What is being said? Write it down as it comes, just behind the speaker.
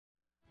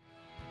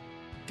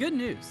Good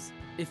news.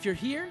 If you're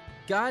here,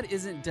 God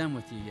isn't done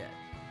with you yet.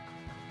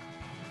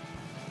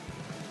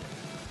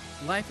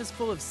 Life is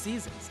full of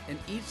seasons, and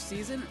each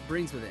season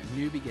brings with it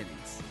new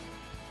beginnings.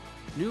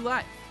 New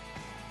life.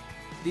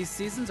 These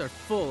seasons are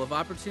full of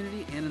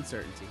opportunity and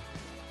uncertainty.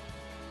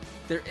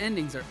 Their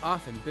endings are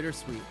often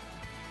bittersweet.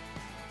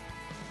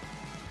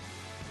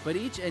 But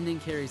each ending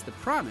carries the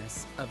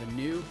promise of a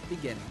new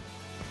beginning.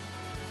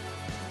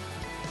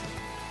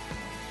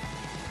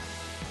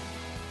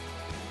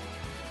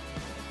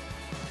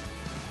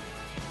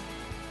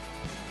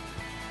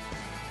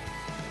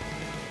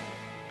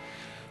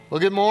 Well,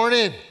 good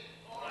morning.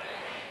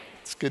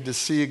 It's good to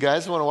see you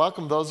guys. I want to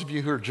welcome those of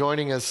you who are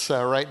joining us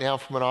right now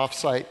from an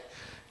off-site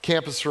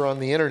campus or on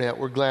the internet.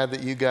 We're glad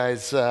that you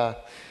guys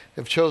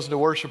have chosen to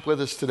worship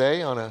with us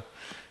today on a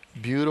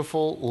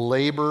beautiful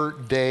Labor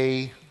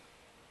Day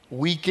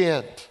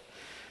weekend.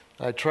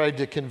 I tried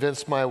to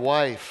convince my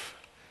wife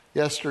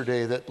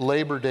yesterday that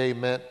Labor Day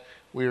meant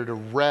we are to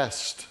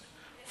rest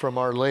from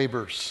our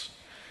labors.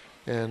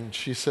 And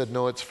she said,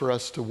 no, it's for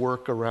us to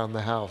work around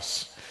the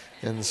house.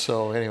 And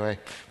so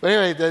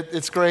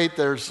it's great.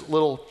 There's a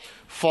little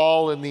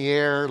fall in the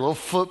air, a little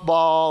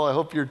football. I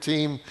hope your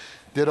team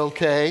did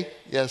okay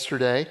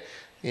yesterday.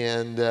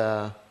 And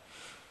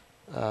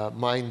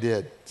mine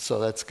did, so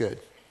that's good.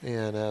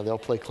 And they'll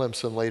play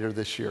Clemson later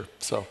this year,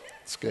 so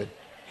it's good.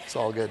 It's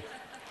all good.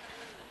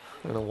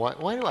 I don't know,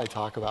 why do I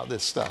talk about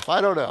this stuff? I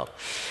don't know.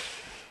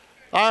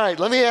 All right,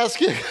 let me ask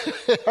you,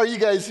 are you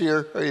guys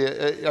here? Are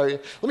you?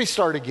 Let me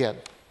start again.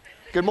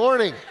 Good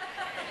morning.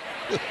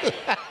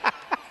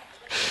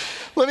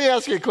 Let me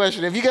ask you a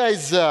question. Have you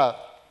guys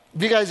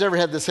ever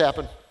had this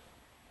happen?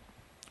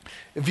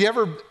 Have you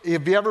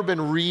ever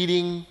been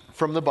reading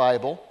from the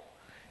Bible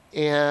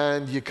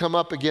and you come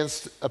up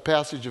against a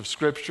passage of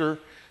Scripture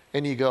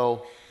and you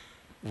go,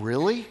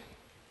 really?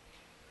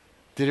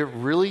 Did it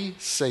really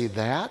say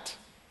that?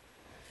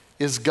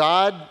 Is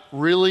God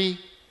really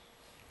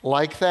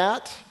like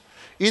that?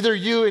 Either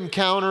you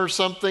encounter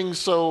something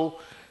so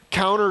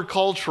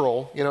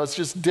countercultural, it's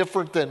just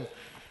different than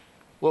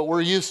what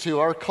we're used to,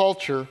 our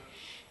culture,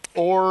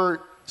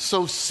 or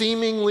so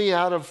seemingly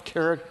out of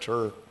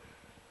character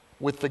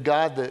with the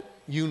God that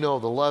you know,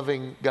 the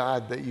loving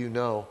God that you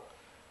know,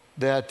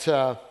 that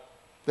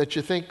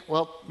you think,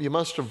 well, you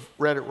must have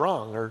read it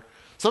wrong, or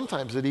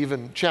sometimes it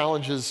even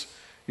challenges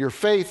your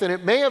faith. And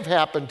it may have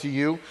happened to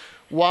you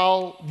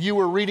while you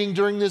were reading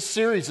during this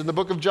series in the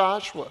book of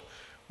Joshua.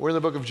 We're in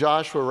the book of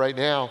Joshua right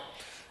now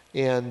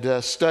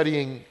and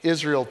studying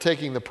Israel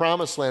taking the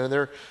promised land. And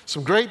there are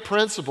some great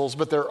principles,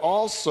 but there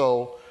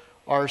also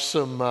are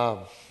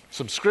some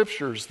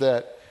scriptures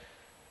that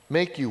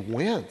make you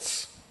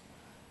wince.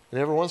 And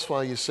every once in a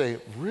while you say,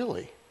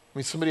 really? I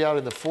mean, somebody out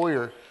in the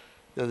foyer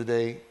the other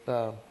day,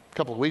 a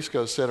couple of weeks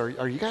ago, said,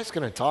 are you guys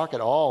going to talk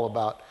at all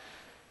about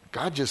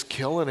God just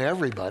killing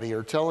everybody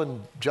or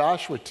telling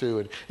Joshua to?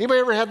 And anybody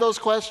ever had those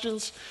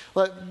questions?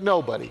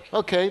 Nobody.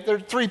 Okay, there are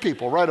three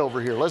people right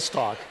over here. Let's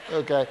talk.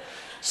 Okay.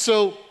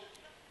 So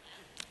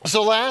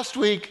last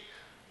week,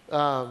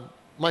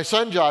 my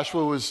son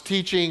Joshua was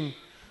teaching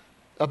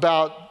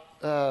about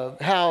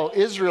how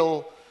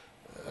Israel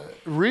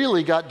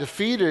really got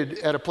defeated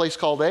at a place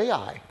called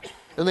Ai.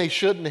 And they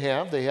shouldn't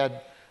have. They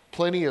had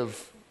plenty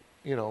of,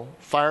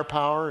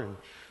 firepower, and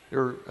they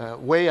were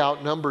way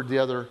outnumbered the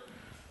other,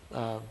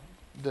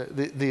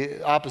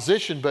 the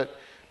opposition. But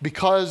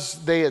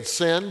because they had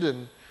sinned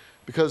and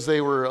because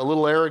they were a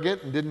little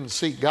arrogant and didn't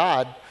seek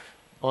God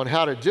on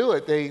how to do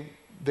it,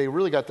 they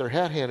really got their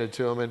hat handed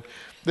to them. And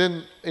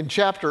then in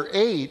chapter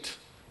 8,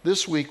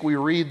 this week, we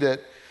read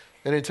that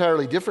an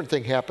entirely different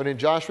thing happened. In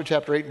Joshua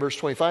chapter 8, verse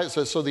 25, it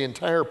says, so the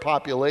entire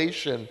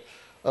population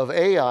of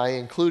Ai,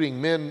 including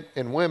men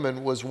and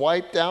women, was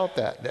wiped out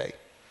that day.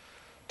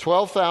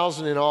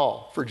 12,000 in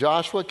all. For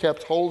Joshua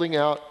kept holding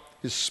out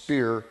his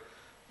spear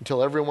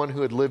until everyone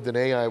who had lived in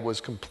Ai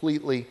was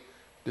completely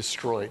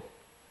destroyed.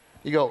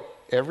 You go,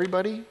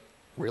 everybody?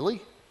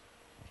 Really?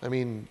 I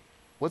mean,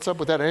 what's up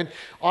with that? And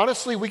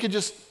honestly, we could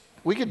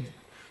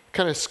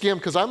kind of skim,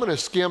 because I'm going to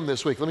skim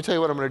this week. Let me tell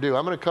you what I'm going to do.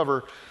 I'm going to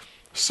cover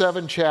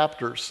 7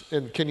 chapters.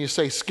 And can you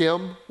say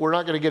skim? We're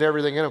not going to get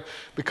everything in them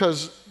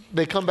because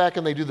they come back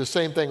and they do the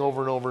same thing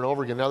over and over and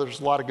over again. Now, there's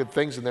a lot of good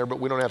things in there, but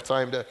we don't have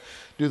time to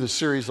do the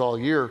series all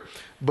year.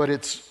 But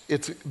it's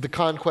the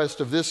conquest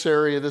of this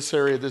area, this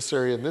area, this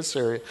area, and this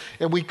area.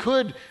 And we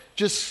could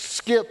just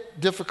skip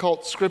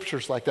difficult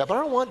scriptures like that, but I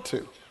don't want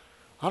to.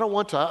 I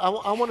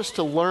want us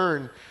to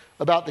learn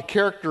about the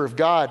character of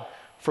God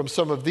from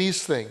some of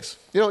these things.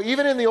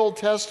 Even in the Old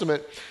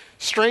Testament,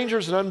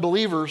 strangers and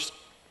unbelievers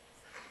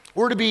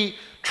were to be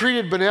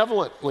treated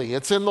benevolently.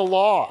 It's in the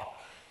law.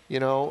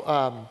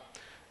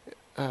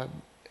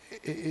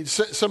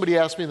 Somebody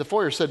asked me in the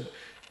foyer, said,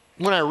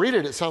 when I read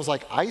it, it sounds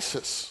like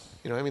ISIS.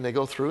 They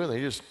go through and they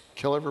just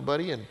kill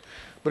everybody.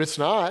 But it's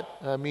not.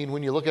 I mean,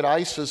 when you look at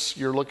ISIS,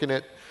 you're looking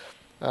at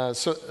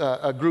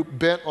a group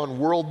bent on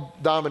world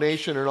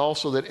domination and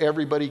also that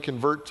everybody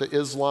convert to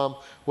Islam,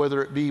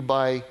 whether it be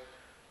by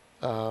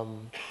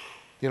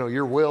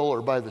your will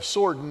or by the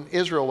sword. And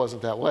Israel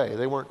wasn't that way.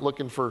 They weren't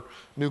looking for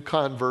new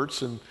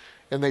converts, and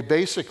they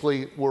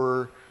basically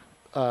were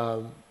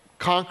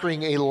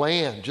conquering a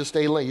land, just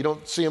a land. You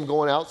don't see them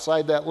going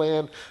outside that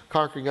land,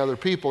 conquering other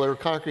people. They were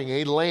conquering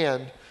a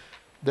land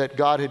that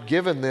God had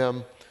given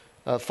them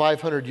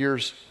 500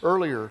 years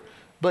earlier.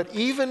 But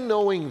even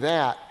knowing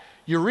that,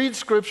 you read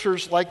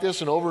scriptures like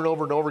this and over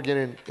and over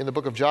again in the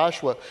book of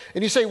Joshua,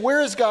 and you say,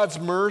 where is God's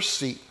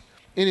mercy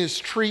in his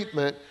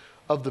treatment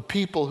of the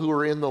people who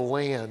are in the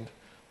land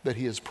that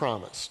he has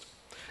promised?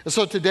 And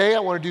so today I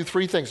want to do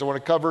three things. I want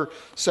to cover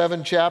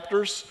 7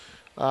 chapters,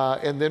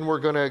 and then we're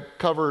going to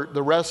cover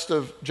the rest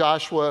of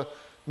Joshua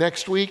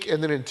next week.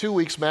 And then in 2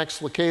 weeks, Max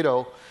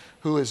Lucado,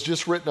 who has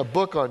just written a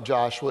book on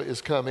Joshua,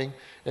 is coming,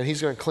 and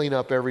he's going to clean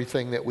up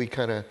everything that we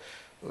kind of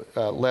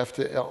left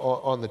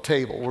on the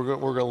table. We're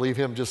going to leave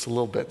him just a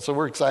little bit. So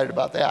we're excited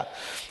about that.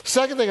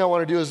 Second thing I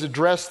want to do is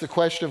address the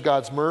question of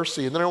God's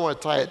mercy, and then I want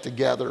to tie it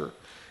together.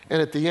 And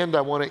at the end,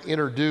 I want to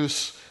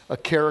introduce a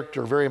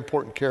character, a very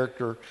important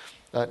character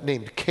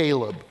named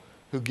Caleb,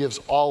 who gives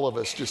all of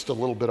us just a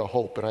little bit of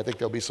hope. And I think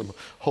there'll be some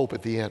hope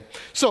at the end.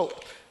 So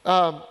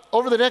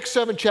over the next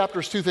 7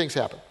 chapters, 2 things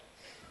happen.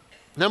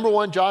 Number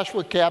 1,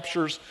 Joshua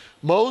captures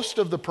most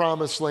of the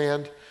promised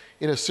land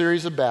in a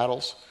series of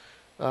battles.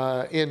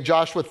 In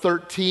Joshua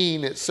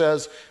 13, it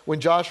says, when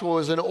Joshua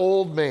was an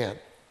old man,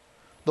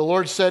 the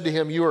Lord said to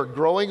him, you are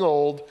growing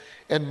old,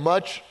 and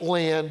much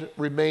land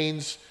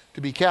remains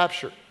to be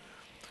captured.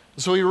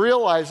 So he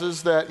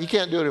realizes that he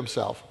can't do it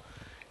himself.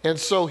 And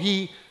so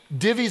he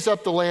divvies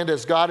up the land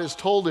as God has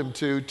told him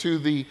to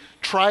the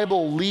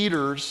tribal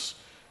leaders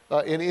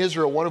in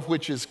Israel, one of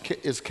which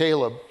is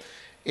Caleb.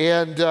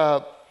 And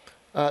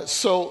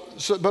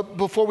but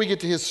before we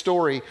get to his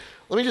story,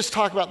 let me just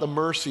talk about the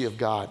mercy of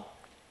God.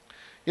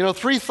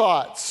 3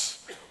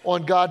 thoughts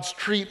on God's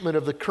treatment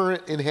of the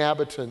current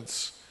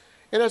inhabitants.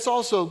 And it's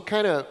also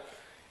kind of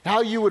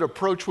how you would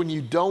approach when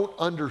you don't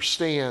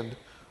understand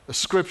a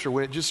scripture,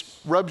 when it just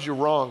rubs you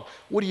wrong.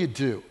 What do you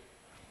do?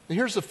 And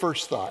here's the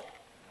first thought.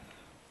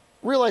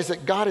 Realize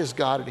that God is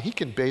God, and he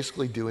can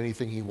basically do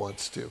anything he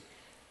wants to.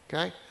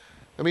 Okay?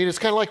 I mean, it's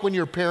kind of like when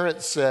your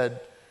parents said,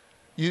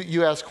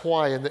 you ask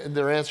why, and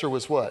their answer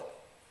was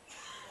what?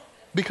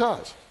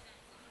 Because.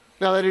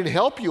 Now, that didn't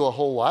help you a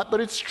whole lot,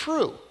 but it's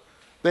true.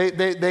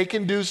 They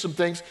can do some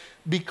things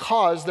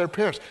because they're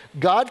parents.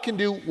 God can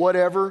do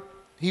whatever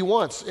he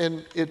wants,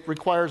 and it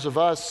requires of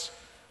us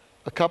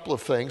a couple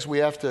of things. We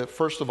have to,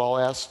 first of all,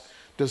 ask,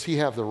 does he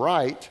have the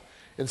right?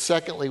 And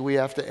secondly, we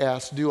have to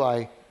ask, do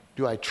I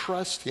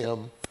trust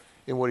him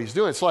in what he's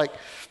doing? It's like,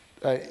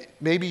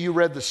 maybe you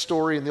read the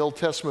story in the Old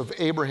Testament of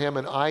Abraham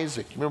and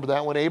Isaac. Remember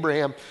that one?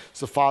 Abraham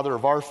is the father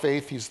of our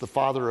faith. He's the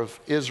father of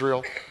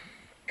Israel.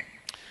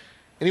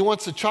 And he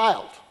wants a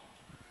child.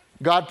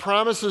 God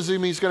promises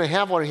him he's going to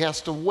have one. He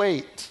has to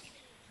wait.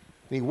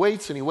 And he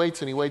waits and he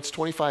waits and he waits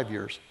 25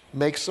 years.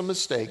 Makes some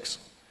mistakes.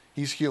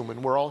 He's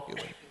human. We're all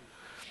human.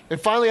 And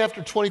finally,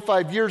 after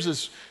 25 years,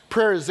 his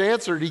prayer is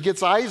answered. He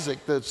gets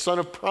Isaac, the son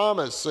of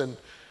promise. And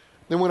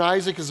then when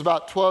Isaac is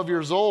about 12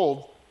 years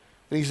old,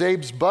 and he's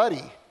Abe's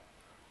buddy,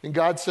 and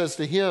God says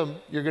to him,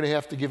 you're going to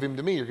have to give him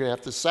to me. You're going to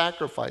have to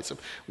sacrifice him.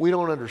 We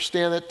don't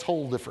understand that.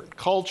 Total different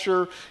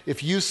culture.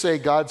 If you say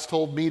God's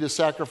told me to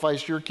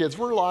sacrifice your kids,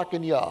 we're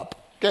locking you up.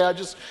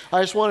 Okay,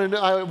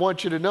 I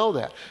want you to know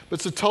that. But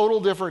it's a total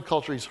different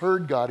culture. He's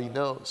heard God. He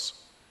knows.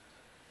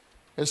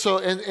 And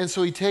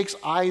so he takes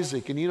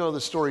Isaac, and you know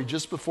the story.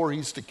 Just before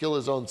he's to kill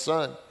his own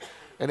son,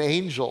 an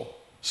angel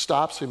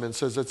stops him and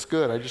says, that's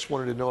good. I just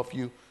wanted to know if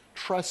you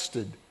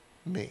trusted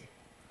me.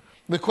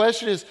 And the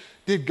question is,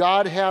 did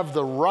God have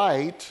the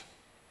right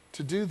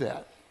to do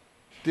that?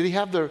 Did he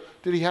have the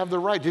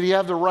right? Did he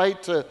have the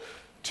right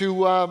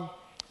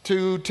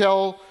to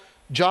tell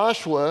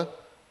Joshua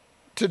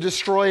to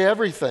destroy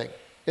everything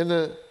in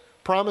the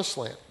promised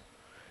land?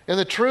 And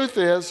the truth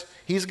is,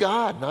 he's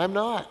God and I'm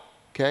not.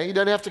 Okay, he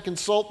doesn't have to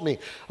consult me.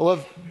 I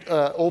love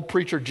old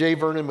preacher J.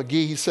 Vernon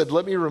McGee. He said,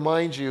 let me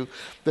remind you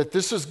that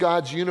this is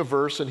God's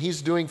universe and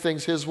he's doing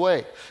things his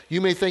way. You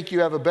may think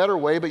you have a better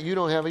way, but you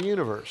don't have a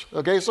universe.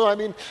 Okay, so I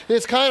mean,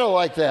 it's kind of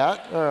like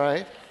that, all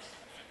right?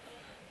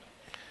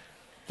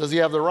 Does he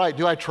have the right?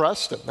 Do I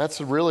trust him?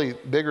 That's really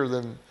bigger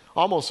than,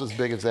 almost as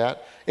big as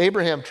that.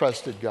 Abraham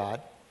trusted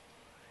God.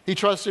 He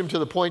trusted him to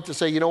the point to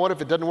say, you know what,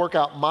 if it doesn't work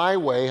out my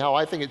way, how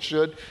I think it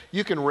should,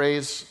 you can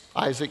raise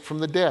Isaac from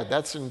the dead.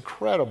 That's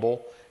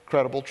incredible,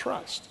 incredible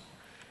trust.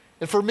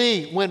 And for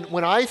me,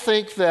 when I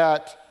think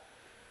that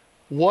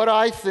what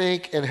I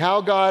think and how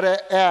God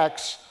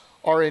acts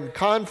are in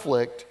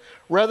conflict,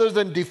 rather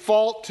than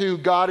default to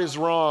God is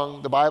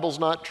wrong, the Bible's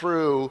not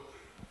true,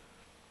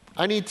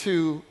 I need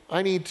to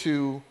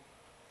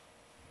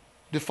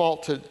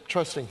default to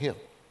trusting him.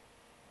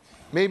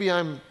 Maybe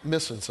I'm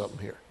missing something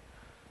here.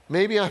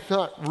 Maybe I'm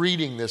not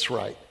reading this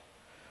right.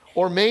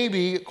 Or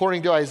maybe,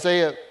 according to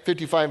Isaiah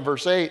 55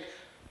 verse 8,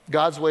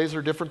 God's ways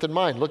are different than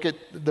mine. Look at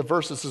the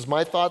verse that says,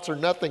 my thoughts are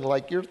nothing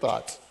like your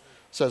thoughts,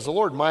 says the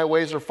Lord. My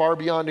ways are far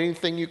beyond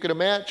anything you could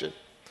imagine.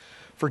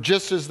 For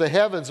just as the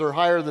heavens are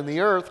higher than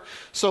the earth,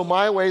 so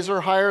my ways are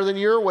higher than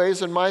your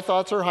ways, and my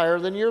thoughts are higher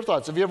than your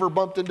thoughts. Have you ever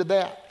bumped into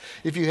that?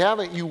 If you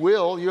haven't, you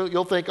will.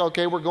 You'll think,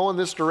 okay, we're going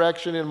this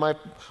direction in my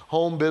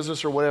home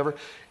business or whatever,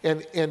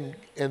 and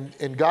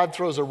God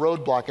throws a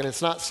roadblock, and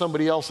it's not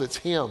somebody else, it's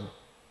Him.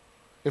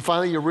 And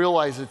finally you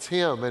realize it's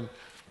Him, and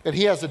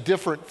He has a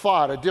different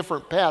thought, a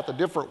different path, a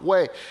different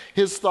way.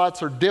 His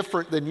thoughts are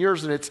different than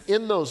yours, and it's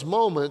in those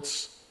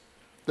moments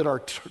that our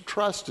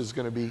trust is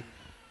going to be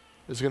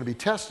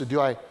tested. Do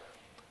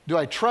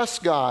I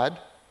trust God,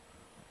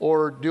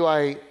 or do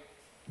I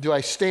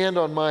stand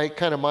on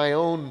my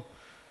own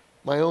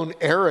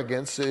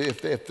arrogance,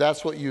 if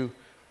that's what you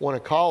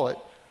want to call it,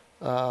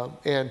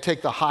 and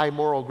take the high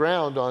moral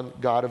ground on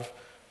God of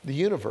the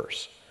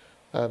universe?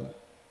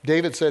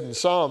 David said in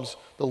Psalms,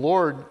 the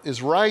Lord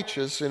is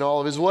righteous in all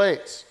of His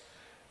ways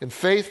and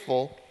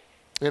faithful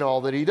in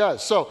all that He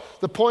does. So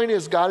the point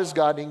is, God is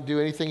God and He can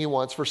do anything He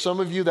wants. For some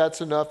of you,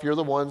 that's enough. You're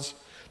the ones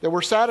that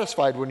were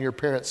satisfied when your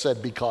parents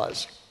said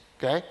because.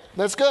 Okay?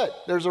 That's good.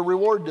 There's a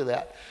reward to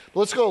that. But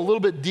let's go a little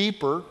bit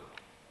deeper.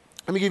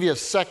 Let me give you a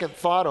second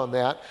thought on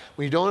that.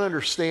 When you don't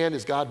understand,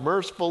 is God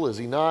merciful? Is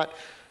He not?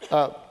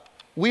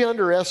 We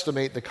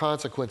underestimate the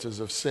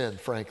consequences of sin,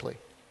 frankly.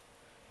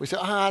 We say,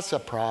 that's a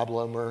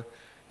problem, or,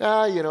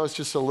 it's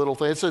just a little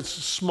thing. It's a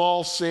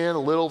small sin, a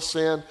little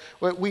sin.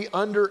 But we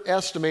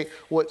underestimate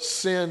what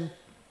sin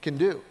can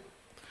do.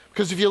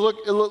 Because if you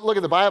look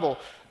at the Bible,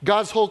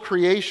 God's whole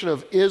creation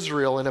of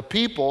Israel and a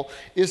people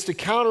is to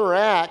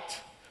counteract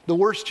the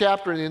worst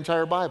chapter in the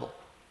entire Bible.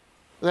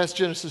 And that's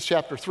Genesis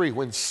chapter 3,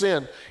 when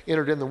sin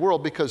entered in the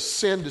world, because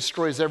sin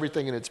destroys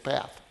everything in its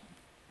path.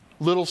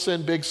 Little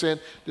sin, big sin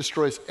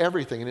destroys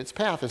everything in its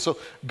path. And so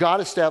God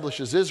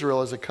establishes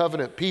Israel as a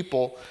covenant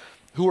people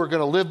who are going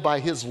to live by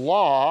His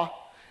law.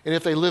 And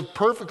if they live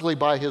perfectly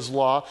by His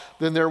law,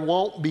 then there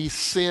won't be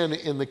sin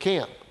in the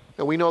camp.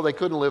 And we know they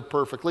couldn't live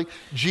perfectly.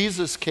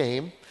 Jesus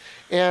came.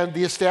 And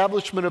the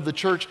establishment of the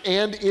church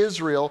and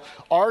Israel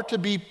are to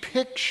be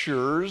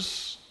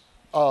pictures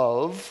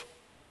of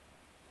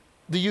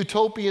the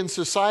utopian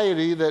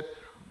society that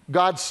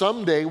God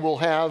someday will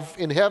have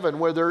in heaven,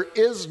 where there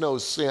is no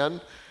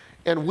sin.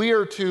 And we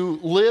are to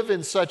live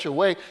in such a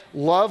way,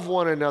 love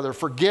one another,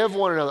 forgive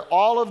one another.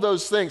 All of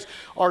those things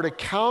are to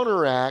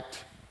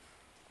counteract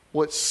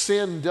what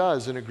sin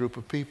does in a group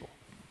of people.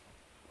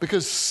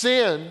 Because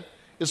sin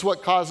is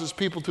what causes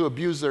people to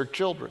abuse their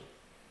children.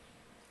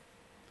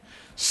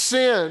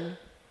 Sin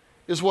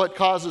is what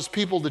causes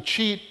people to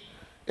cheat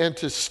and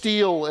to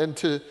steal and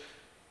to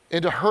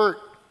hurt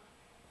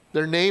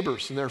their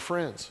neighbors and their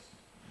friends.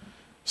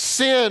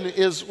 Sin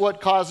is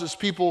what causes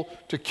people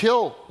to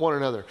kill one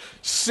another.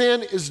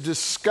 Sin is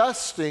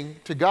disgusting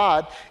to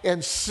God,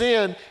 and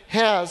sin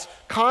has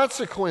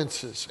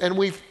consequences. And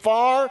we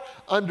far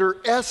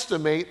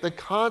underestimate the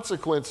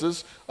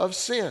consequences of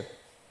sin.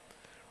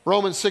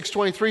 Romans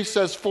 6:23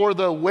 says, "For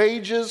the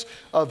wages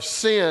of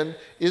sin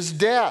is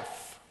death."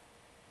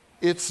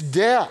 It's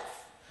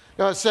death.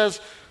 Now it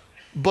says,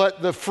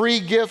 but the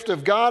free gift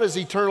of God is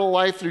eternal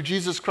life through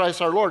Jesus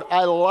Christ our Lord.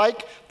 I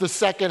like the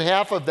second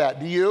half of that.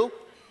 Do you?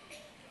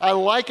 I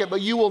like it, but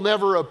you will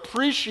never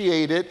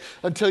appreciate it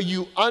until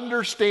you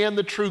understand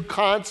the true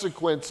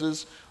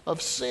consequences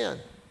of sin.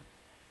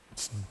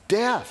 It's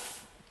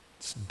death.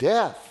 It's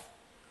death.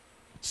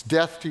 It's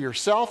death to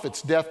yourself.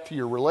 It's death to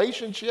your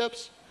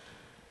relationships.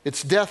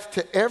 It's death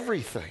to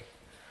everything.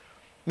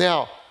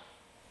 Now,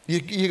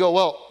 you go,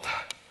 well,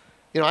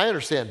 I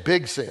understand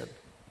big sin.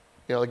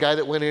 The guy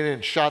that went in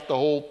and shot the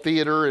whole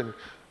theater in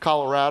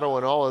Colorado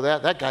and all of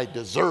that, that guy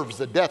deserves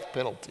the death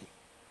penalty.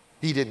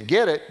 He didn't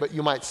get it, but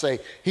you might say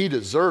he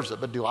deserves it.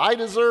 But do I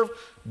deserve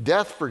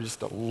death for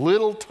just a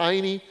little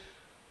tiny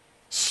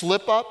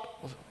slip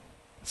up,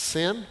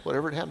 sin,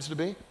 whatever it happens to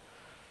be?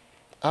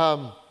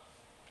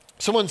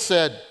 Someone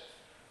said,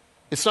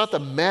 it's not the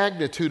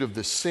magnitude of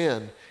the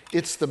sin,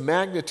 it's the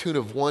magnitude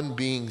of one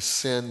being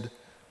sinned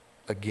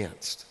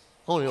against.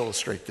 I want to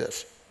illustrate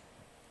this.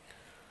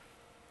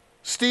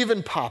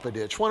 Stephen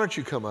Popadich, why don't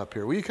you come up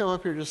here? Will you come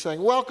up here just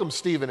saying, welcome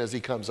Stephen as he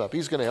comes up.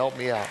 He's going to help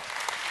me out.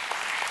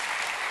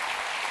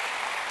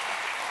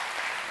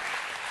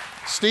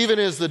 Stephen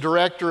is the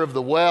director of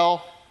the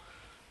Well,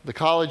 the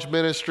college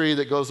ministry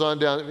that goes on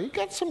down. You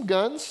got some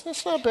guns.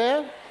 That's not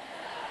bad.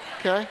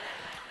 Okay.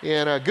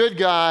 And a good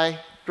guy,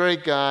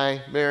 great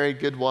guy, married,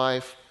 good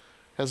wife,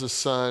 has a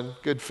son,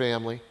 good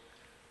family.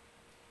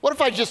 What if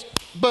I just,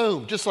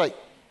 boom, just like,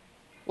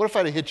 what if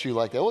I'd have hit you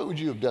like that? What would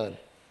you have done?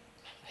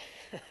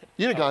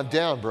 You'd have gone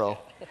down, bro.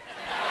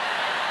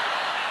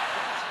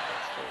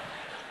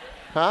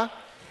 Huh?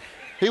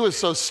 He was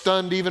so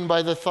stunned even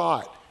by the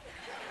thought.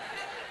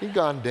 He'd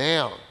gone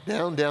down,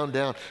 down, down,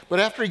 down. But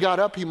after he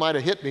got up, he might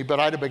have hit me, but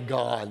I'd have been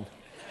gone.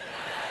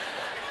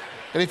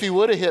 And if he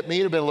would have hit me,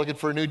 he'd have been looking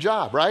for a new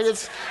job, right?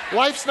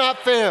 Life's not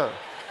fair.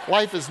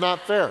 Life is not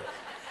fair.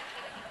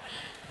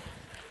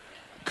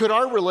 Could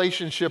our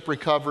relationship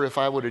recover if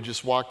I would have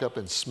just walked up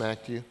and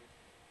smacked you?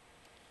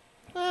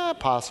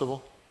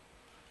 Possible.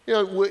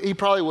 He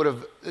probably would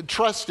have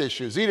trust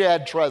issues. He'd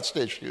had trust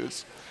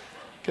issues.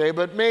 Okay,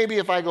 but maybe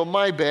if I go,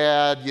 my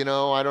bad,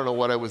 I don't know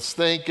what I was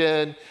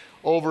thinking,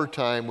 over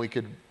time we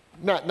could,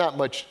 not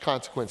much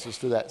consequences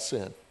to that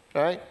sin.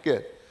 All right,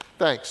 good.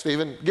 Thanks,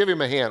 Stephen. Give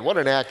him a hand. What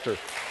an actor.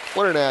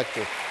 What an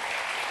actor.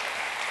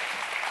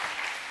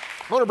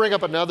 I want to bring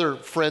up another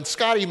friend,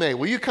 Scotty May.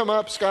 Will you come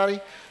up, Scotty?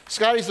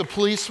 Scotty's a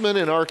policeman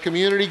in our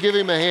community. Give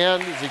him a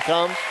hand as he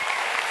comes.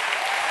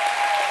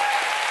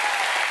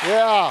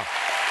 Yeah.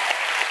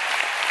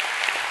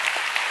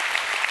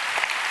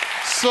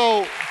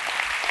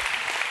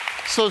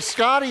 So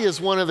Scotty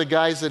is one of the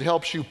guys that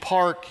helps you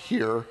park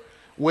here,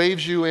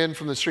 waves you in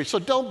from the street. So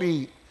don't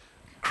be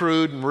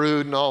crude and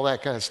rude and all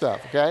that kind of stuff,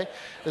 okay?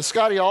 And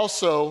Scotty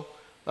also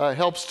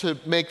helps to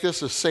make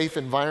this a safe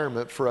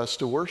environment for us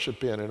to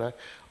worship in, and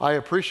I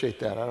appreciate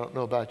that. I don't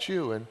know about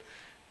you, and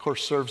of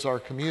course serves our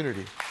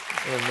community,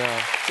 and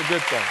it's a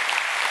good thing.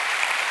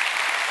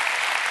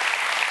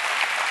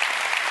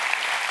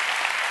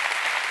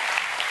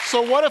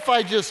 So what if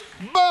I just,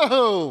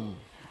 boom?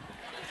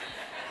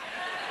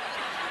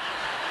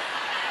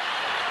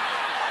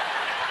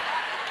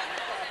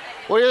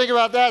 What do you think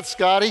about that,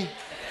 Scotty?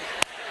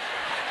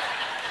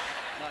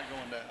 Not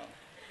going down.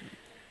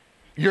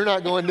 You're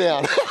not going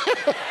down.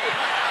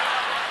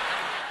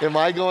 Am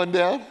I going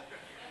down?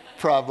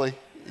 Probably.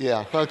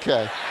 Yeah,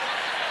 okay.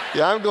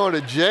 Yeah, I'm going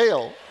to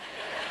jail.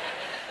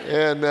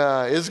 And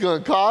it's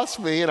going to cost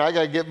me, and I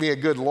got to get me a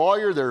good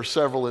lawyer. There are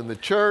several in the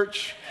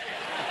church.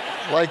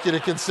 I'd like you to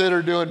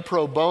consider doing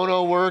pro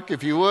bono work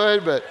if you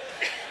would, but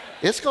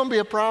it's going to be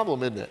a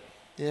problem, isn't it?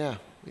 Yeah,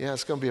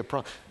 it's going to be a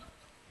problem.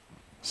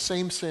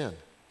 Same sin,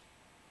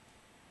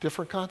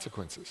 different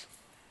consequences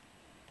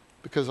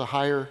because of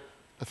higher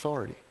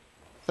authority.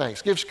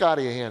 Thanks. Give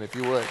Scotty a hand if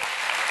you would.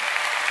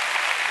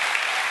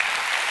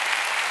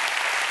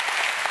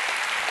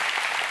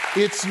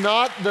 It's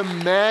not the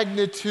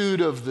magnitude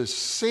of the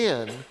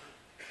sin,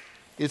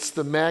 it's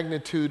the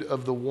magnitude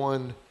of the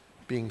one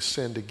being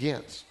sinned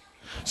against.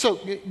 So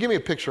give me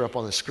a picture up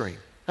on the screen.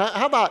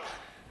 How about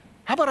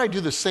I do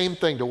the same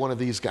thing to one of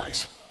these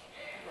guys?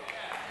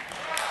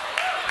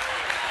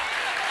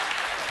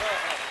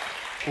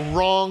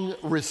 Wrong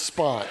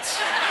response.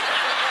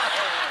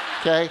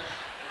 Okay?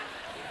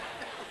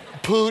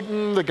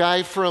 Putin, the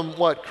guy from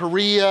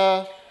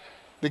Korea,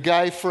 the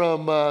guy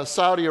from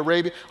Saudi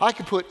Arabia. I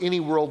could put any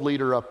world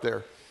leader up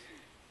there.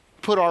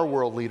 Put our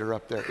world leader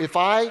up there. If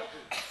I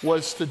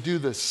was to do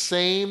the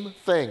same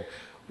thing,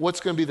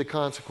 what's going to be the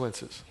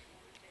consequences?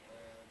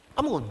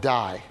 I'm going to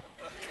die.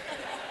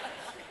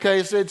 Okay,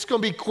 it's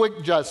going to be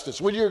quick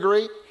justice. Would you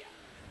agree?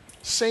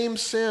 Same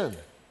sin.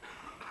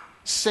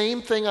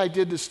 Same thing I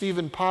did to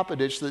Stephen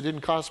Popovich that didn't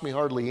cost me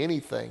hardly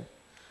anything.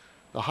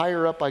 The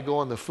higher up I go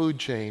on the food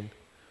chain,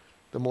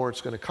 the more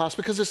it's going to cost,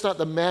 because it's not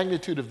the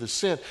magnitude of the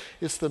sin,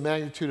 it's the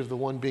magnitude of the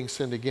one being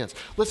sinned against.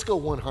 Let's go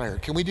one higher.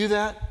 Can we do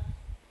that?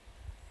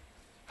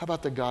 How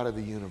about the God of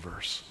the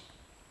universe?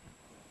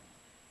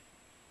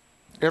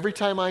 Every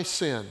time I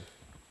sin,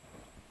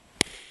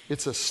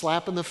 it's a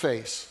slap in the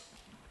face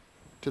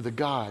to the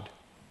God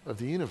of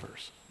the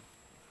universe.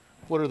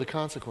 What are the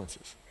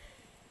consequences?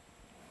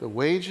 The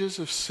wages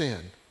of sin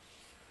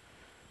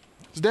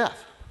is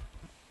death.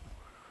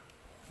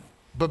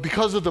 But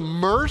because of the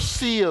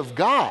mercy of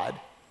God,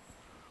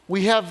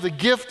 we have the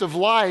gift of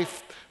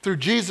life through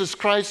Jesus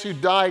Christ, who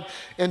died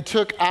and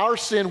took our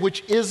sin,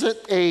 which isn't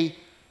a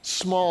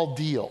small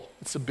deal,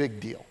 it's a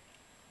big deal,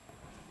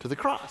 to the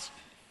cross.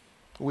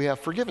 We have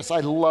forgiveness.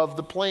 I love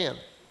the plan.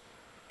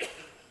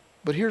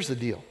 But here's the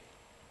deal.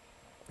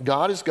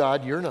 God is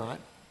God, you're not.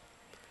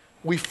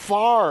 We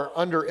far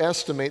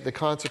underestimate the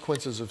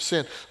consequences of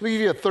sin. Let me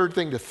give you a third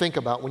thing to think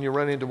about when you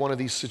run into one of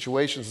these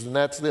situations, and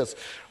that's this.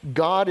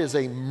 God is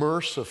a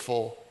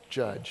merciful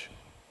judge.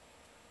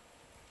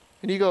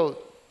 And you go,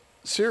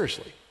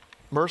 seriously,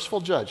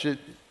 merciful judge?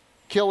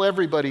 Kill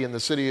everybody in the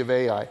city of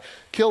Ai.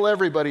 Kill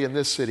everybody in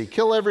this city.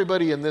 Kill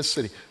everybody in this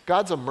city.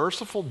 God's a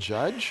merciful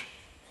judge?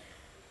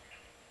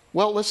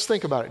 Well, let's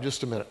think about it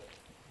just a minute.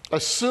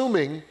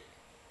 Assuming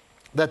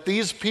that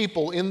these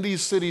people in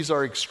these cities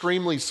are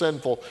extremely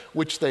sinful,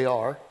 which they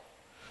are.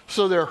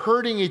 So they're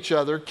hurting each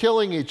other,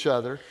 killing each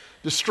other,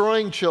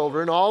 destroying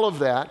children, all of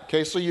that.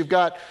 Okay, so you've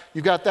got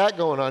that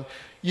going on.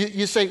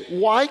 You say,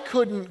 why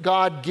couldn't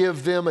God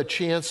give them a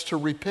chance to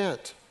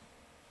repent?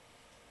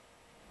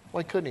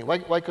 Why couldn't he?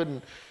 Why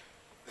couldn't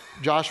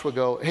Joshua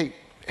go, hey,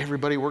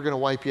 everybody, we're going to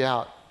wipe you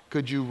out.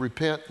 Could you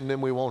repent and then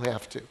we won't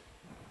have to?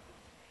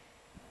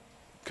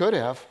 Could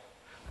have.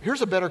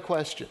 Here's a better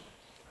question.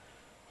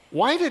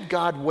 Why did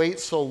God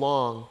wait so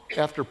long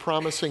after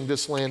promising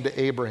this land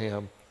to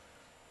Abraham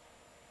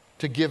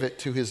to give it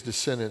to his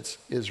descendants,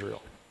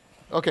 Israel?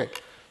 Okay,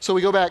 so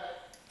we go back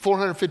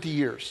 450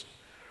 years.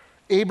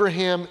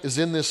 Abraham is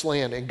in this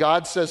land, and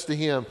God says to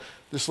him,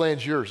 this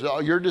land's yours.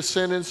 Your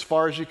descendants, as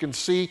far as you can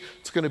see,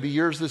 it's going to be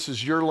yours. This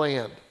is your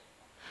land.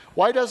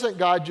 Why doesn't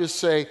God just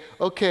say,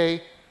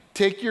 okay,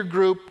 take your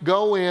group,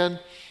 go in,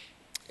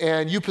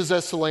 and you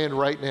possess the land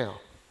right now?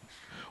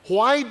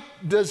 Why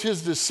does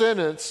his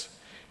descendants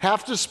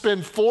have to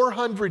spend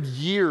 400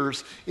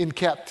 years in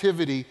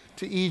captivity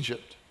to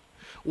Egypt?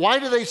 Why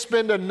do they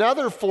spend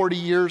another 40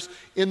 years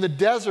in the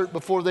desert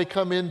before they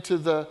come into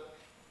the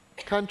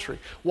country?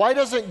 Why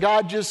doesn't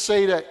God just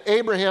say to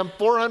Abraham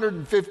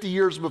 450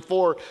 years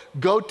before,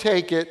 go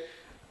take it,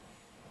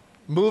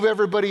 move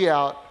everybody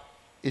out,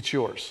 it's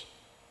yours?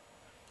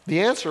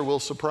 The answer will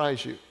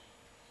surprise you.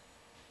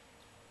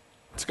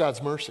 It's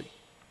God's mercy.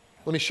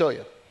 Let me show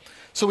you.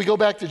 So we go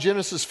back to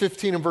Genesis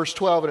 15 and verse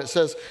 12, and it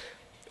says,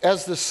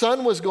 as the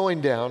sun was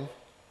going down,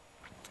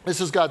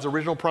 this is God's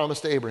original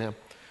promise to Abraham,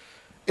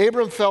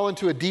 Abram fell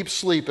into a deep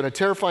sleep, and a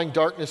terrifying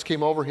darkness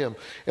came over him.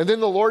 And then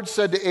the Lord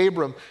said to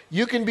Abram,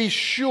 you can be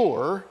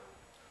sure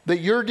that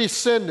your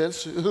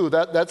descendants,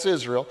 that's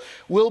Israel,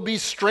 will be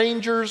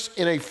strangers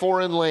in a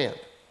foreign land,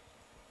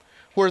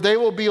 where they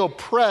will be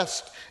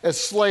oppressed as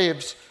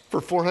slaves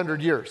for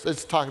 400 years.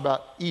 Let's talk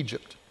about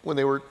Egypt, when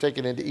they were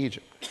taken into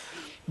Egypt.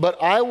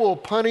 But I will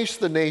punish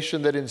the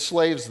nation that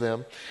enslaves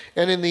them,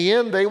 and in the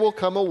end they will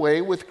come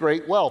away with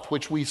great wealth,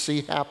 which we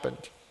see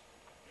happened.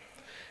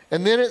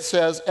 And then it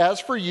says,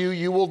 as for you,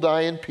 you will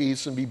die in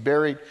peace and be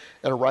buried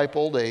at a ripe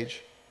old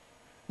age.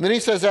 And then he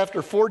says,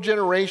 after 4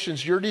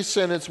 generations, your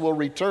descendants will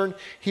return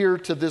here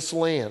to this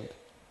land.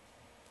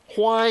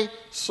 Why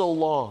so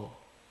long?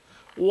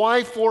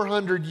 Why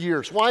 400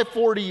 years? Why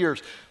 40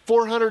 years?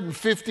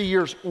 450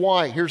 years?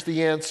 Why? Here's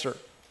the answer.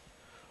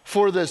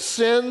 For the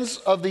sins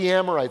of the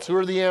Amorites. Who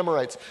are the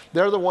Amorites?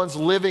 They're the ones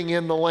living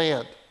in the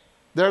land.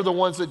 They're the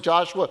ones that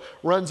Joshua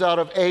runs out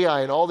of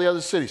Ai and all the other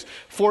cities.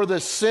 For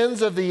the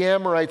sins of the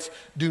Amorites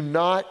do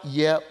not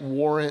yet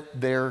warrant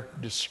their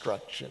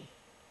destruction.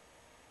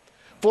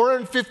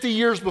 450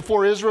 years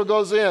before Israel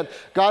goes in,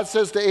 God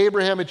says to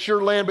Abraham, it's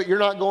your land, but you're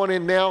not going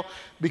in now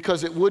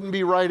because it wouldn't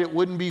be right, it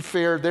wouldn't be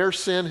fair. Their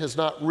sin has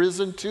not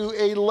risen to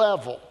a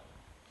level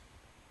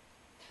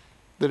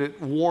that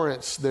it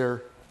warrants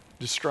their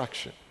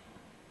destruction.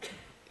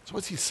 So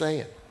what's he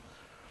saying?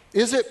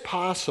 Is it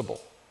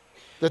possible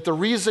that the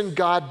reason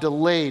God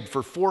delayed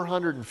for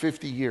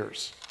 450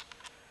 years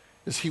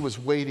is he was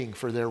waiting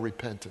for their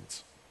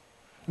repentance?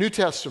 New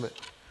Testament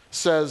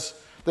says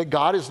that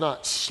God is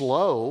not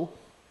slow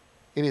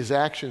in his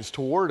actions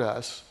toward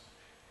us.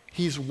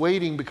 He's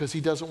waiting because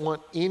he doesn't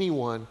want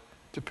anyone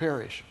to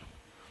perish.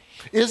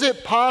 Is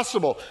it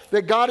possible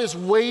that God is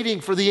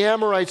waiting for the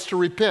Amorites to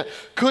repent?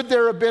 Could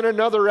there have been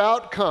another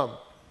outcome?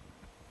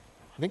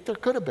 I think there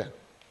could have been.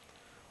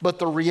 But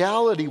the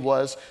reality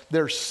was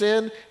their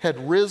sin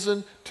had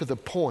risen to the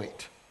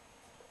point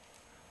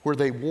where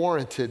they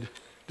warranted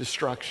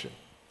destruction.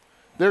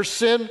 Their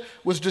sin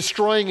was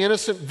destroying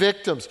innocent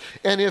victims.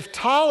 And if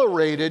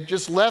tolerated,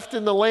 just left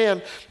in the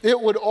land, it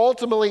would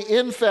ultimately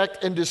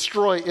infect and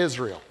destroy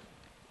Israel.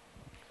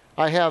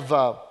 I have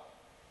a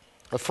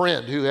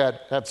friend who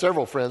had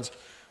several friends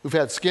who've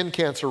had skin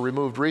cancer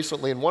removed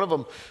recently. And one of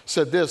them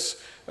said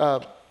this,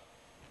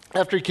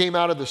 after he came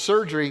out of the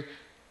surgery,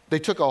 they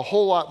took a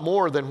whole lot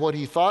more than what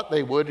he thought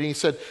they would. And he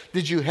said,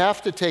 did you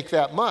have to take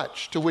that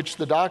much? To which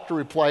the doctor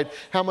replied,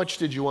 how much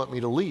did you want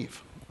me to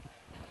leave?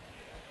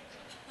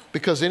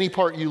 Because any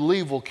part you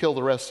leave will kill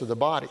the rest of the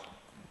body.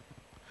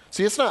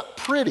 See, it's not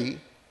pretty,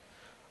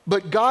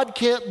 but God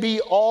can't be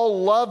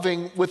all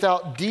loving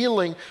without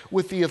dealing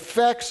with the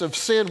effects of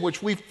sin,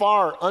 which we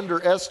far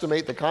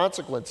underestimate the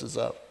consequences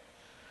of.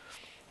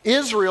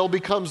 Israel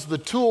becomes the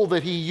tool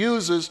that he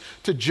uses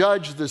to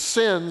judge the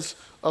sins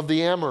of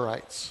the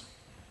Amorites.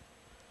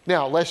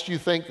 Now, lest you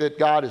think that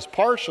God is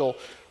partial,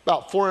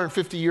 about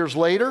 450 years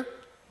later,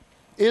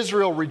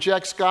 Israel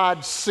rejects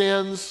God,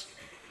 sins,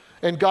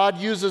 and God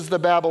uses the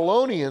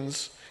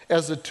Babylonians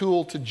as a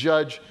tool to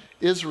judge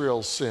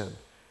Israel's sin.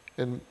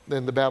 And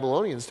then the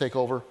Babylonians take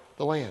over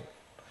the land.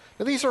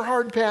 Now, these are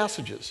hard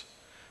passages.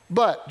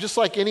 But just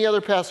like any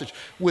other passage,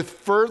 with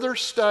further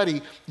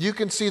study, you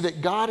can see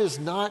that God is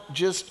not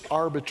just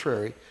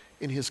arbitrary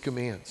in his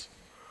commands.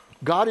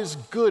 God is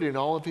good in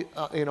all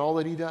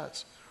that he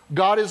does.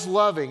 God is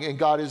loving and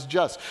God is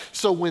just.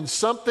 So when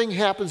something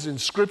happens in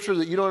Scripture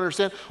that you don't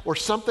understand, or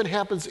something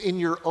happens in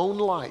your own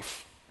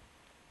life,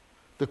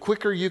 the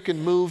quicker you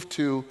can move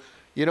to,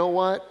 you know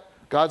what?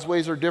 God's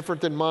ways are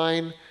different than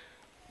mine.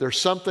 There's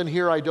something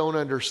here I don't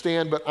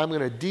understand, but I'm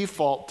going to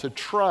default to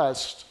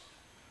trust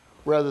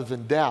rather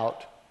than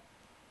doubt,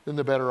 then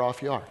the better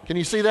off you are. Can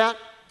you see that?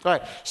 All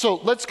right, so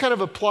let's kind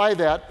of apply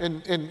that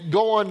and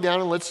go on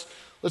down, and let's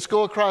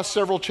go across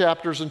several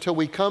chapters until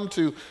we come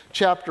to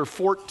chapter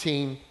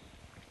 14,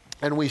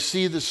 and we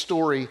see the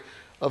story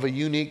of a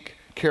unique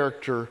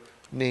character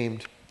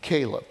named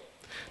Caleb.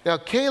 Now,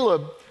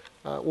 Caleb,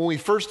 when we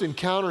first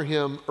encounter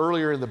him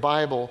earlier in the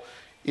Bible,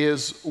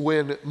 is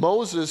when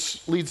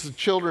Moses leads the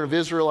children of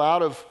Israel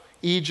out of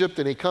Egypt,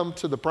 and he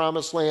comes to the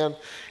promised land,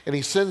 and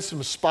he sends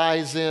some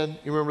spies in.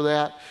 You remember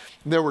that?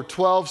 And there were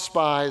 12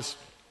 spies,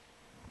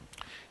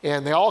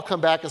 and they all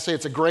come back and say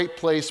it's a great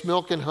place,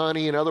 milk and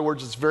honey. In other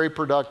words, it's very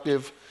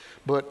productive.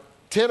 But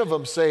 10 of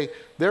them say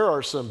there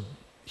are some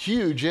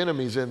huge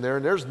enemies in there,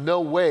 and there's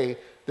no way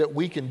that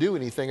we can do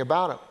anything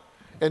about them.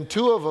 And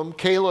 2 of them,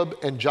 Caleb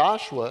and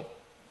Joshua,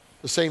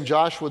 the same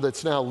Joshua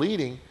that's now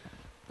leading,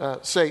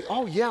 say,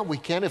 oh yeah, we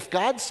can. If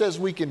God says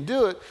we can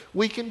do it,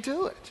 we can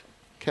do it.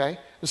 Okay?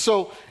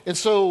 And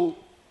so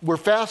we're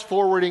fast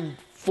forwarding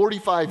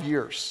 45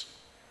 years.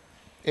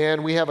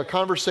 And we have a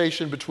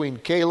conversation between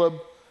Caleb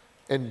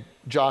and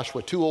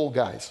Joshua, two old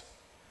guys.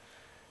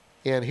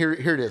 And here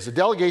it is. A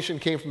delegation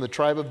came from the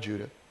tribe of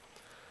Judah,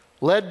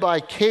 led by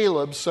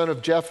Caleb, son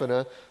of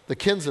Jephunneh, the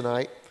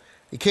Kenizzite.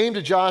 He came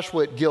to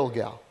Joshua at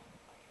Gilgal.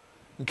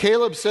 And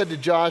Caleb said to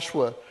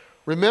Joshua,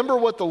 "Remember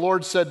what the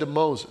Lord said to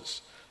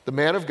Moses, the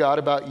man of God,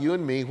 about you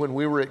and me when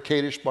we were at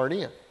Kadesh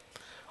Barnea.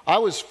 I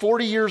was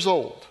 40 years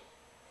old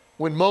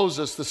when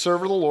Moses, the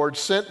servant of the Lord,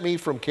 sent me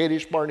from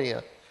Kadesh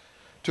Barnea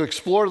to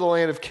explore the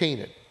land of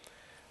Canaan.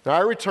 And I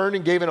returned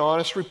and gave an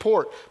honest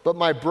report, but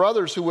my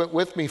brothers who went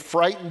with me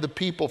frightened the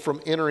people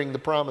from entering the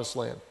promised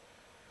land.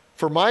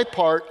 For my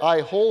part, I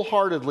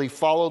wholeheartedly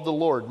followed the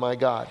Lord my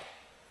God.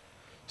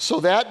 So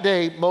that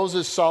day,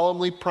 Moses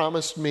solemnly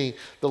promised me,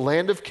 the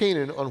land of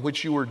Canaan on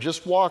which you were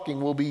just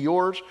walking will be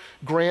yours,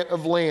 grant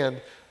of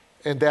land,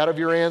 and that of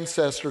your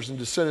ancestors and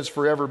descendants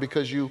forever,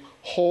 because you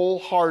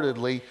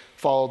wholeheartedly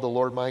followed the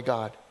Lord my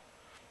God.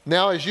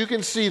 Now, as you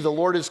can see, the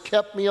Lord has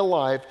kept me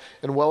alive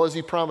and well as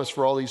he promised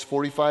for all these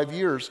 45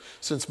 years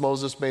since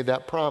Moses made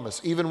that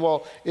promise, even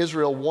while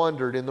Israel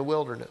wandered in the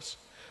wilderness.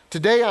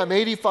 Today, I'm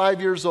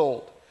 85 years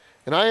old,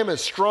 and I am as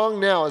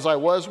strong now as I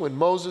was when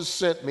Moses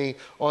sent me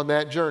on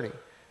that journey.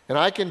 And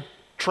I can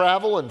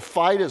travel and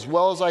fight as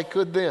well as I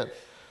could then.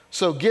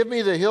 So give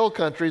me the hill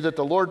country that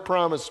the Lord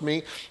promised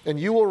me, and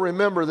you will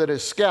remember that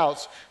as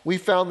scouts, we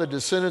found the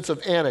descendants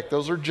of Anak,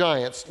 those are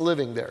giants,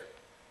 living there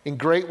in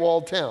great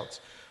walled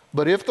towns.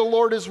 But if the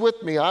Lord is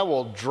with me, I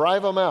will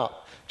drive them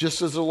out,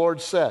 just as the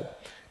Lord said."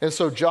 And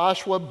so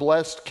Joshua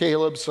blessed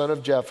Caleb, son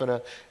of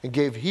Jephunneh, and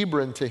gave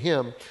Hebron to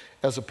him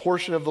as a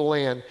portion of the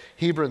land.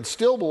 Hebron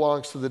still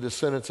belongs to the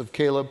descendants of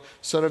Caleb,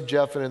 son of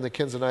Jephunneh, and the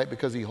Kenizzite,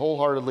 because he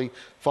wholeheartedly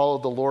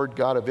followed the Lord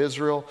God of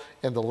Israel,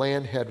 and the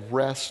land had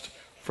rest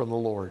from the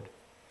Lord.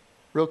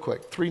 Real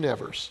quick, 3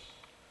 nevers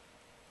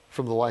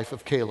from the life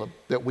of Caleb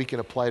that we can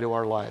apply to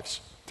our lives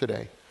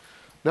today.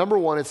 Number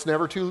 1, it's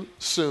never too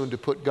soon to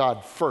put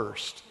God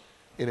first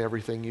in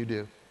everything you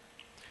do.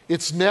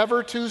 It's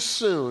never too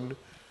soon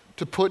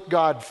to put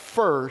God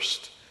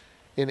first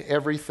in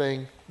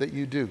everything that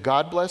you do.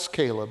 God bless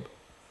Caleb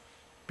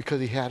because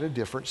he had a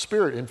different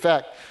spirit. In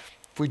fact,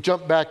 if we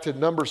jump back to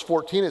Numbers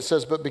 14, it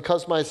says, "But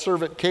because my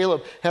servant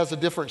Caleb has a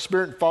different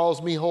spirit and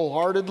follows me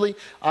wholeheartedly,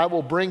 I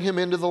will bring him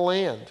into the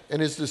land,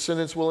 and his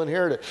descendants will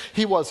inherit it."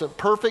 He wasn't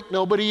perfect,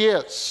 nobody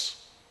is.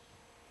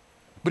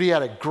 But he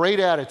had a great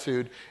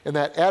attitude, and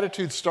that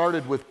attitude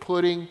started with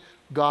putting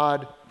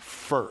God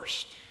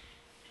first.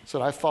 He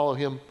said, "I follow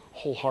him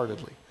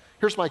wholeheartedly."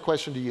 Here's my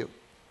question to you.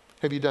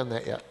 Have you done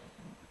that yet?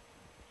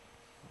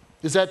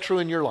 Is that true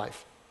in your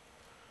life?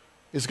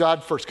 Is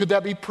God first? Could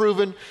that be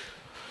proven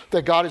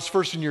that God is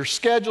first in your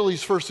schedule?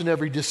 He's first in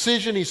every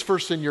decision. He's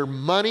first in your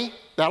money.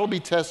 That'll be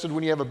tested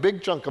when you have a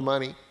big chunk of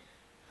money.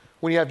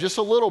 When you have just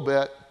a little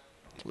bit,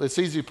 it's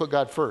easy to put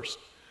God first.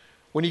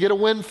 When you get a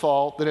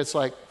windfall, then it's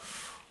like,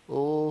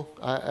 oh,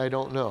 I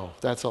don't know.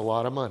 That's a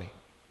lot of money,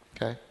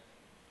 okay?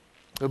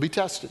 It'll be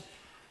tested.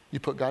 You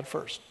put God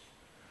first.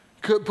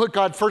 Could put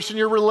God first in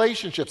your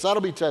relationships.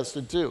 That'll be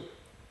tested too.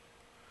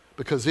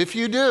 Because if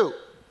you do,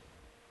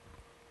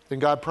 then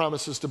God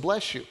promises to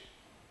bless you.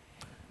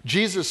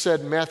 Jesus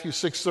said in Matthew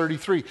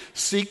 6:33,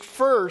 "Seek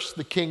first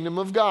the kingdom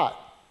of God."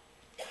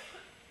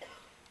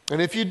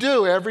 And if you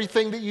do,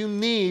 everything that you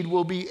need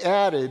will be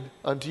added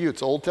unto you.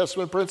 It's an Old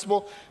Testament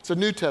principle. It's a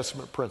New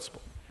Testament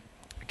principle.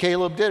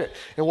 Caleb did it.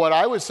 And what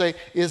I would say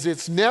is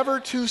it's never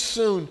too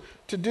soon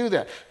to do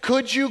that.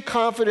 Could you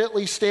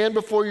confidently stand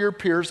before your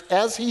peers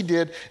as he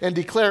did and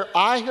declare,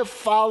 "I have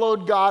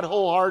followed God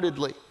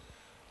wholeheartedly.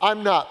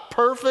 I'm not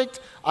perfect.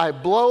 I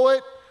blow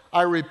it.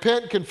 I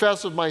repent and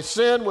confess of my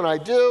sin when I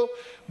do.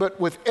 But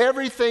with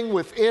everything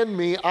within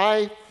me,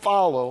 I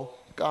follow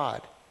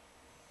God."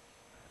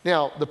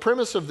 Now, the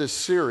premise of this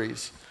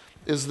series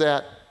is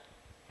that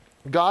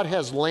God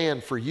has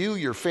land for you,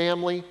 your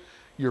family,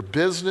 your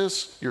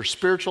business, your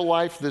spiritual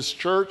life, this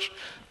church,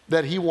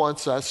 that he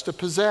wants us to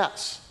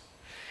possess.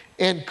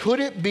 And could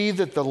it be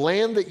that the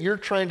land that you're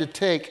trying to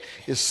take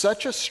is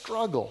such a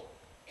struggle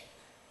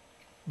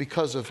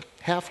because of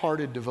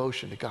half-hearted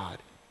devotion to God?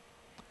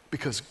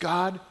 Because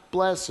God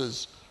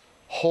blesses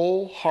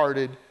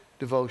wholehearted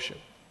devotion.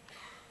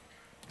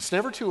 It's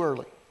never too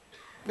early.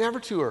 Never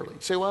too early.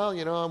 You say, "Well,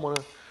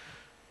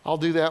 I'll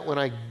do that when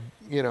I,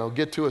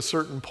 get to a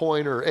certain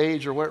point or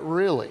age or what."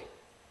 Really?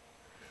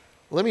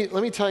 Let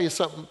me tell you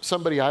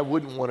somebody I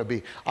wouldn't want to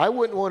be. I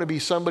wouldn't want to be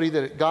somebody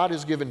that God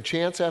has given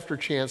chance after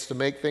chance to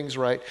make things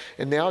right,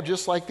 and now,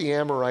 just like the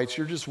Amorites,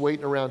 you're just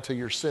waiting around till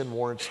your sin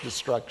warrants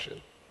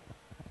destruction.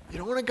 You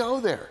don't want to go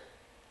there.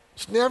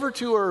 It's never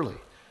too early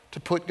to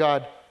put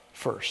God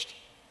first.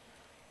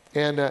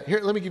 And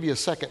here, let me give you a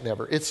second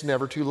never. It's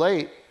never too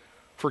late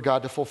for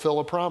God to fulfill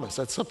a promise.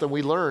 That's something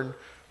we learned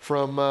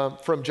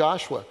from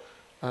Joshua.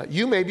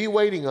 You may be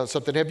waiting on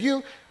something.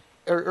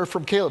 Or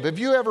from Caleb, have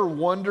you ever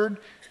wondered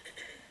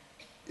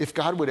if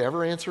God would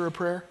ever answer a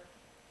prayer?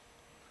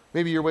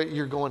 Maybe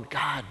you're going,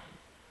 "God,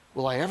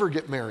 will I ever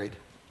get married?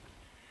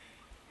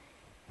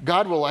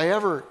 God, will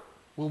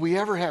we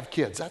ever have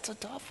kids? That's a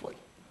tough one.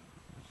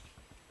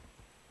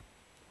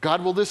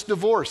 God, will this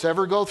divorce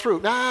ever go through?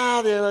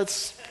 God,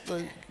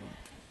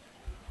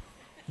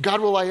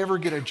 will I ever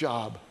get a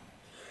job?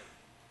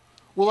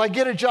 Will I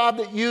get a job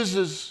that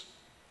uses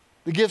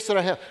the gifts that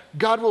I have?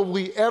 God, will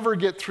we ever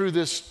get through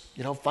this,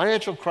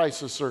 financial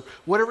crisis or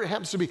whatever it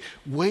happens to be?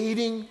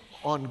 Waiting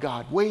on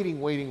God. Waiting.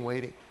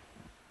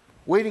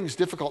 Waiting is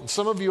difficult. And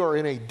some of you are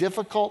in a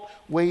difficult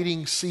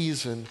waiting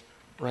season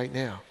right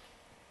now.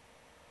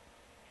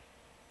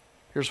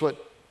 Here's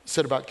what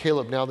said about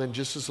Caleb. Now then,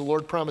 just as the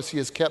Lord promised, he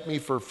has kept me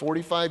for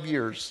 45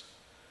 years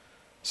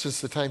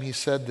since the time he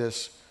said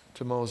this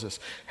to Moses.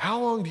 How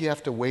long do you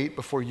have to wait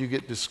before you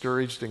get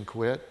discouraged and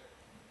quit?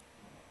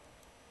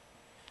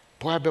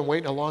 Boy, I've been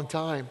waiting a long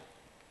time.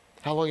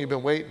 How long have you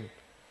been waiting?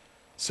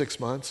 6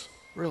 months?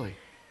 Really?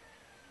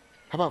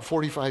 How about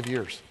 45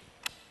 years?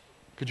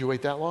 Could you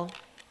wait that long?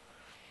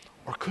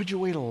 Or could you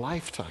wait a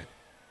lifetime?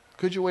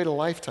 Could you wait a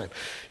lifetime?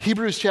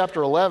 Hebrews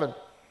chapter 11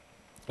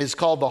 is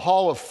called the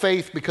Hall of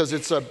Faith because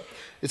it's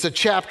a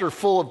chapter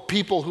full of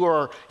people who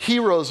are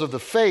heroes of the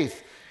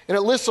faith. And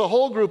it lists a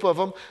whole group of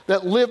them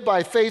that lived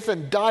by faith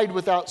and died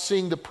without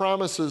seeing the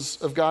promises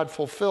of God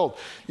fulfilled.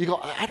 You go,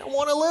 I don't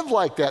want to live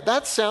like that.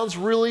 That sounds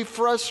really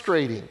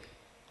frustrating.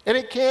 And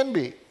it can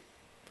be.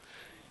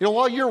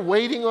 While you're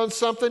waiting on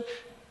something,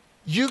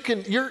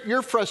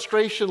 your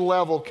frustration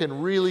level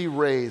can really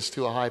raise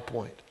to a high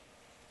point.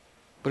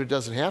 But it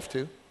doesn't have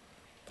to.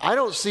 I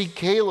don't see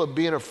Caleb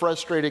being a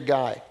frustrated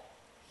guy.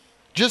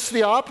 Just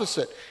the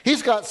opposite.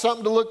 He's got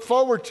something to look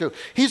forward to.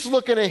 He's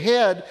looking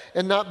ahead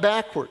and not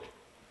backward.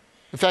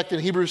 In fact, in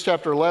Hebrews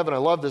chapter 11, I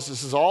love this. It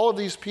says, all of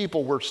these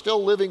people were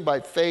still living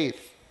by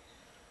faith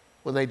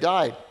when they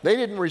died. They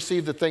didn't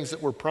receive the things that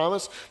were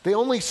promised. They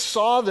only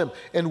saw them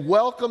and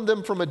welcomed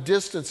them from a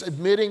distance,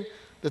 admitting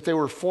that they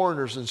were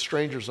foreigners and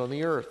strangers on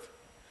the earth.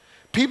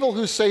 People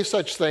who say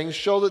such things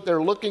show that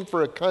they're looking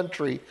for a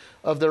country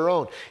of their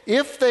own.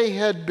 If they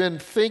had been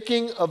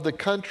thinking of the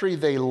country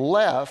they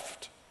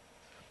left,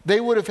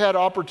 they would have had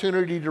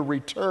opportunity to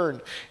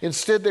return.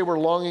 Instead, they were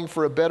longing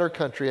for a better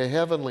country, a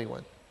heavenly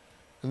one.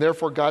 And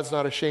therefore, God's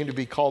not ashamed to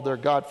be called their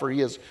God, for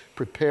he has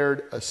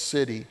prepared a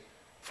city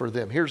for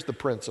them. Here's the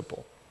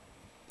principle.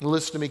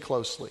 Listen to me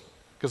closely,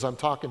 because I'm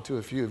talking to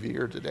a few of you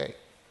here today.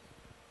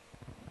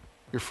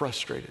 You're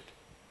frustrated.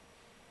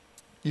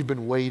 You've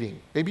been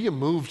waiting. Maybe you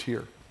moved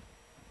here.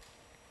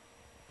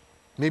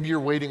 Maybe you're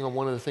waiting on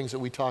one of the things that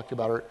we talked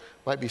about, or it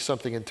might be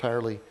something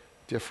entirely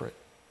different.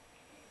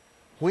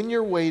 When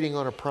you're waiting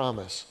on a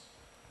promise,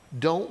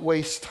 don't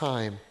waste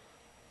time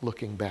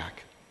looking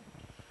back.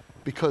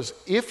 Because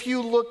if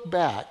you look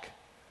back,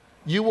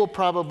 you will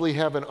probably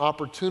have an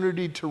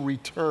opportunity to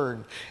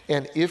return.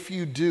 And if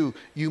you do,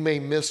 you may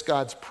miss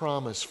God's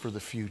promise for the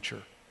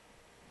future.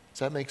 Does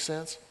that make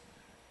sense?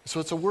 So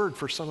it's a word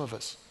for some of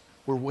us.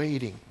 We're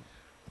waiting.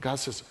 God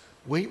says,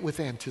 wait with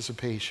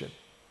anticipation,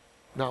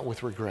 not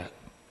with regret.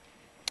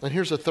 And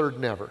here's a third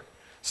never.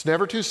 It's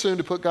never too soon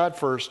to put God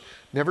first,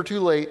 never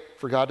too late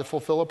for God to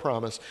fulfill a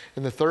promise.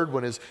 And the third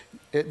one is,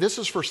 this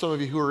is for some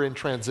of you who are in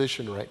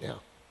transition right now.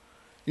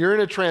 You're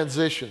in a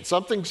transition.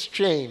 Something's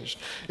changed.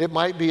 It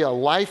might be a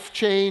life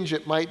change.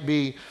 It might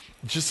be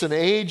just an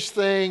age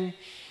thing,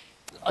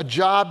 a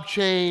job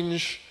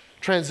change,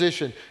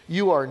 transition.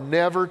 You are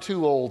never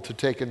too old to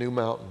take a new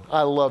mountain.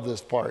 I love this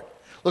part.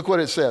 Look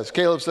what it says.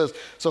 Caleb says,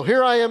 so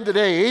here I am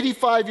today,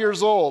 85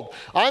 years old.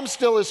 I'm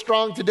still as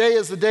strong today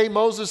as the day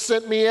Moses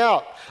sent me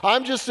out.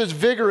 I'm just as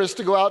vigorous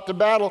to go out to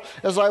battle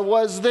as I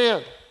was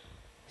then.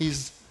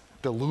 He's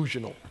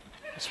delusional.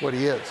 That's what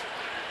he is.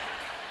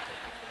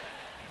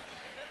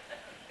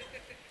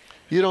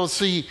 You don't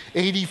see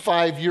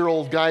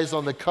 85-year-old guys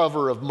on the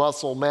cover of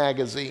Muscle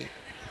magazine.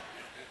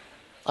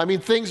 I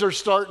mean, things are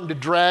starting to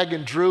drag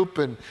and droop,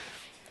 and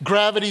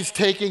gravity's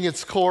taking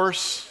its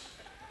course.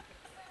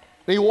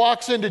 And he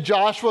walks into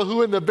Joshua,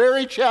 who in the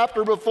very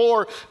chapter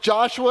before,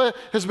 Joshua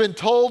has been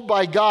told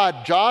by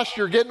God, Josh,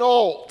 you're getting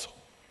old.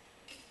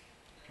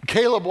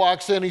 Caleb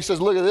walks in, he says,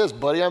 look at this,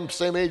 buddy, I'm the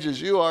same age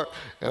as you are,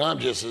 and I'm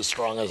just as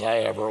strong as I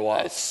ever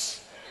was.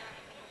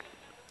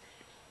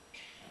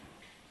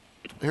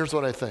 Here's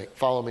what I think.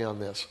 Follow me on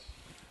this.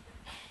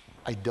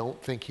 I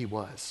don't think he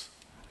was.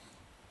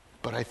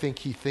 But I think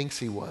he thinks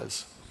he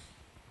was.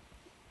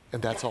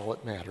 And that's all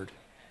that mattered.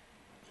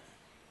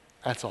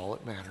 That's all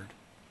that mattered.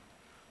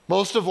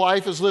 Most of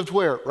life is lived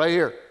where? Right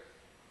here.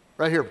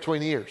 Right here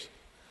between the ears.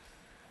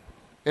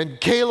 And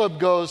Caleb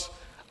goes,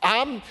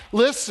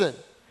 listen,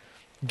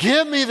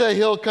 give me the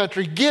hill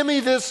country. Give me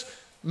this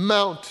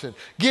mountain.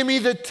 Give me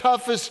the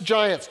toughest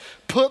giants.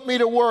 Put me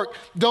to work.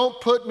 Don't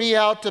put me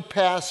out to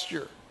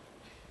pasture.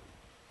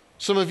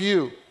 Some of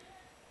you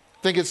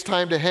think it's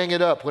time to hang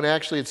it up when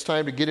actually it's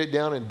time to get it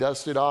down and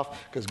dust it off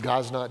because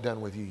God's not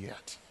done with you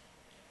yet.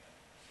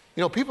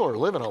 People are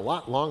living a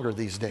lot longer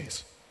these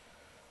days.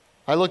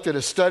 I looked at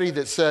a study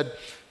that said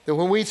that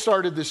when we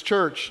started this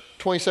church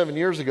 27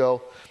 years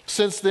ago,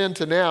 since then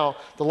to now,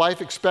 the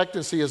life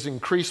expectancy has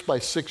increased by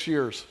 6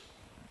 years.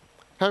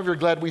 How many of you are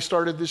glad we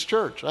started this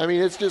church? I mean,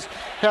 it's just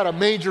had a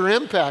major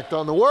impact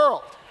on the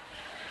world.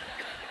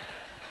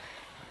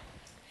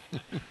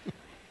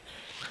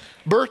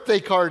 Birthday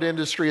card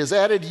industry has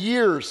added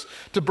years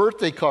to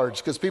birthday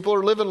cards because people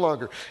are living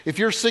longer. If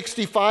you're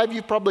 65,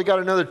 you've probably got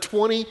another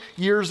 20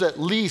 years at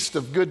least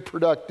of good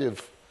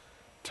productive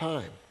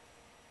time.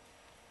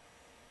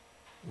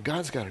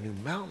 God's got a new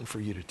mountain for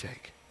you to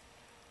take.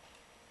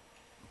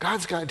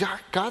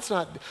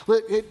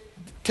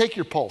 Take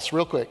your pulse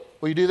real quick.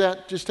 Will you do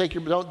that? Just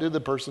don't do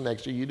the person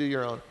next to you. You do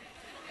your own.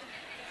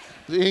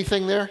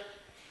 Anything there?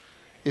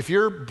 If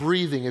you're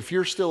breathing, if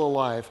you're still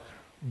alive,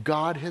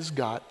 God has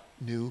got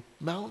new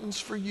mountains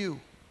for you.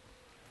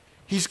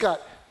 He's got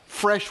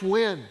fresh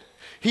wind.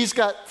 He's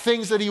got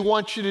things that he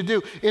wants you to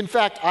do. In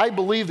fact, I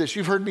believe this.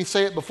 You've heard me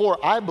say it before.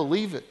 I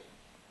believe it.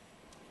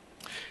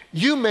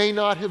 You may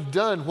not have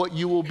done what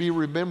you will be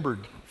remembered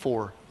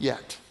for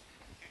yet.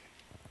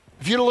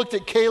 If you'd have looked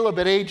at Caleb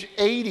at age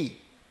 80,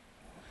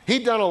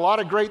 he'd done a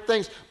lot of great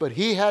things, but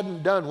he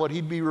hadn't done what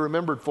he'd be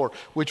remembered for,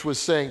 which was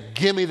saying,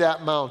 give me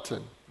that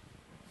mountain.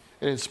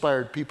 It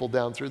inspired people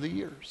down through the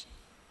years.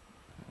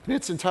 And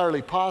it's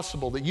entirely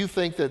possible that you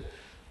think that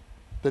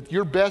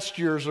your best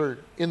years are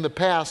in the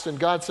past, and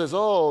God says,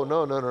 oh,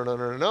 no.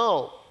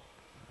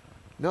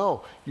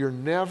 No, you're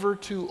never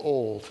too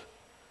old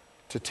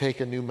to take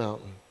a new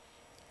mountain.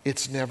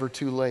 It's never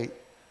too late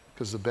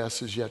because the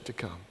best is yet to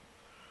come.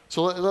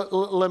 So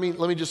let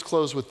me just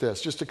close with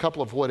this, just a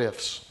couple of what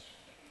ifs.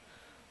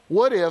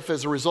 What if,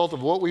 as a result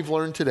of what we've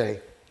learned today,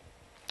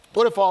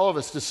 what if all of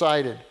us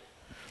decided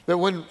that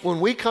when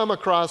we come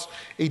across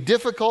a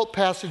difficult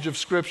passage of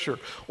Scripture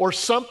or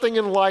something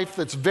in life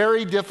that's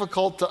very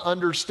difficult to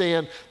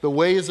understand the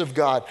ways of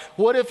God,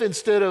 what if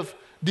instead of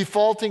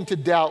defaulting to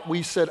doubt,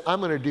 we said,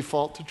 I'm going to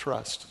default to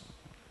trust?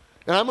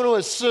 And I'm going to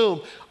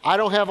assume I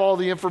don't have all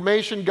the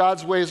information.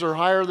 God's ways are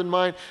higher than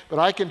mine, but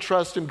I can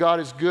trust him.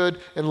 God is good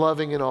and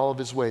loving in all of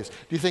his ways. Do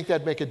you think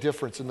that'd make a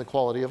difference in the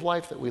quality of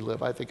life that we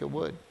live? I think it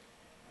would.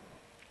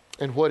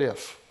 And what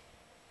if?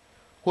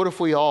 What if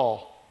we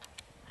all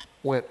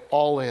went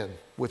all in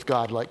with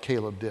God like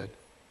Caleb did?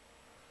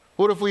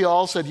 What if we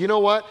all said, you know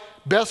what?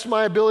 Best of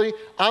my ability,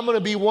 I'm going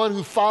to be one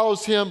who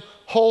follows him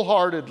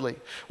wholeheartedly.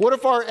 What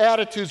if our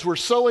attitudes were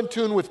so in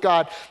tune with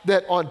God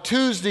that on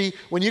Tuesday,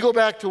 when you go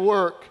back to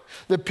work,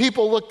 that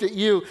people looked at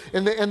you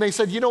and they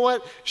said, you know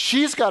what?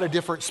 She's got a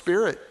different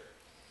spirit.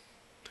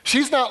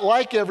 She's not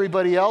like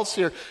everybody else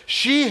here.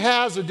 She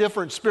has a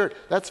different spirit.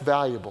 That's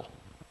valuable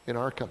in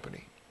our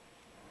company.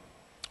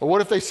 Or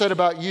what if they said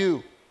about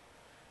you,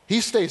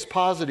 he stays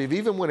positive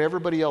even when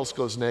everybody else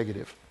goes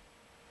negative.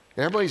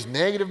 Everybody's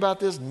negative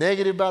about this,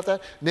 negative about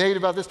that,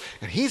 negative about this,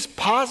 and he's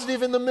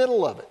positive in the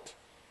middle of it.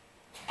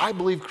 I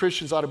believe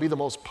Christians ought to be the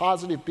most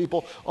positive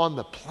people on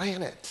the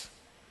planet.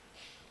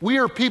 We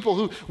are people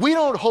who, we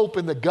don't hope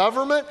in the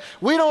government.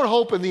 We don't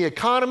hope in the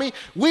economy.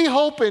 We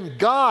hope in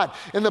God.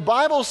 And the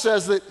Bible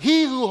says that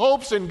he who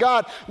hopes in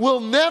God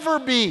will never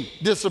be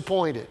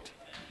disappointed.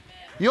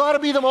 You ought to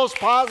be the most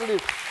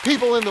positive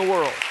people in the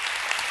world.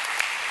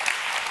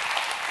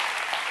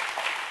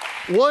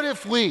 What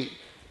if we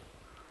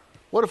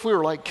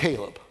were like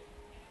Caleb?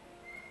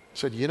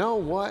 Said, you know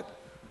what?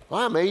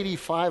 I'm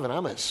 85 and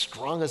I'm as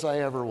strong as I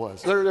ever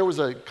was. There was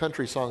a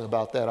country song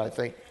about that, I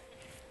think.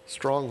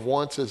 Strong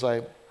once as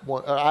I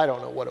want. I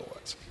don't know what it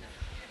was.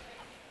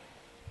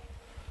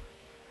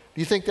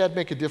 Do you think that'd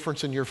make a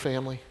difference in your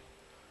family,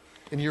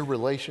 in your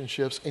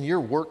relationships, in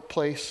your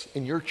workplace,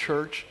 in your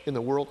church, in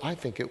the world? I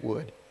think it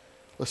would.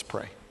 Let's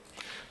pray.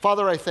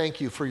 Father, I thank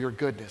you for your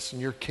goodness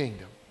and your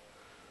kingdom.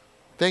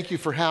 Thank you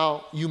for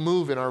how you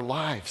move in our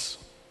lives.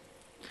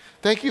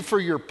 Thank you for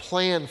your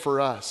plan for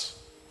us.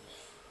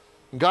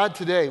 God,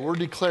 today we're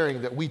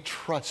declaring that we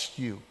trust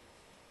you.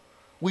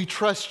 We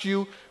trust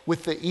you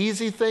with the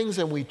easy things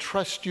and we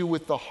trust you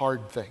with the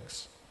hard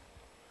things.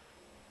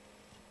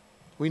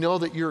 We know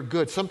that you're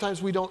good.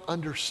 Sometimes we don't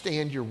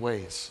understand your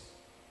ways.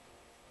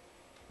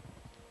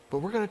 But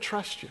we're going to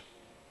trust you.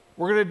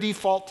 We're going to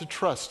default to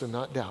trust and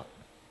not doubt.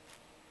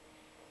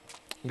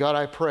 God,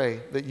 I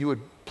pray that you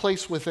would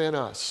place within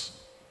us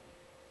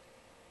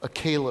a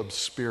Caleb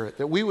spirit,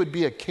 that we would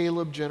be a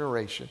Caleb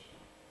generation,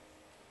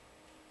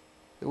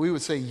 that we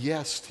would say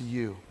yes to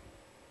you.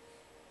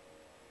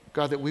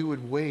 God, that we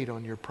would wait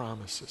on your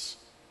promises.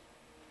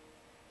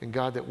 And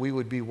God, that we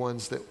would be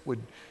ones that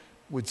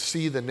would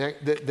see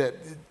that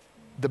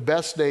the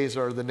best days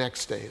are the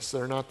next days.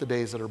 They're not the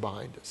days that are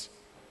behind us.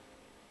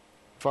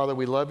 Father,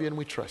 we love you and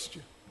we trust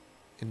you.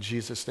 In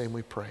Jesus' name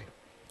we pray.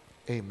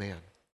 Amen.